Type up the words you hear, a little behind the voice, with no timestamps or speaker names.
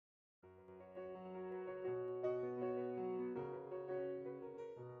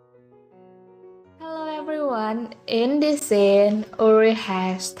everyone, in this scene, Uri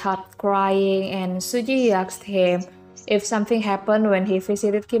has stopped crying and Suji asked him if something happened when he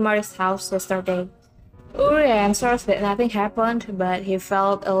visited Kimari's house yesterday. Uri answers that nothing happened, but he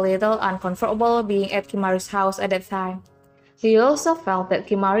felt a little uncomfortable being at Kimari's house at that time. He also felt that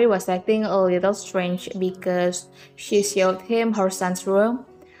Kimari was acting a little strange because she showed him her son's room.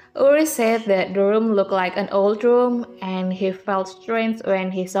 Uri said that the room looked like an old room and he felt strange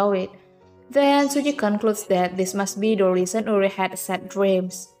when he saw it. Then Suji concludes that this must be the reason Uri had sad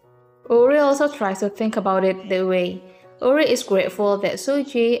dreams. Uri also tries to think about it that way. Uri is grateful that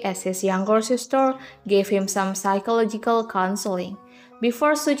Suji, as his younger sister, gave him some psychological counseling.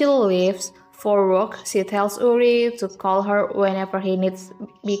 Before Suji leaves for work, she tells Uri to call her whenever he needs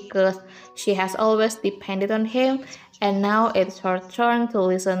because she has always depended on him and now it's her turn to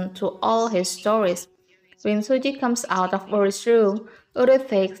listen to all his stories. When Suji comes out of Uri's room, Uri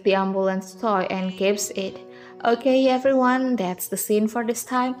takes the ambulance toy and keeps it. Okay everyone, that's the scene for this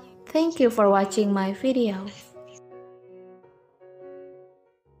time. Thank you for watching my video.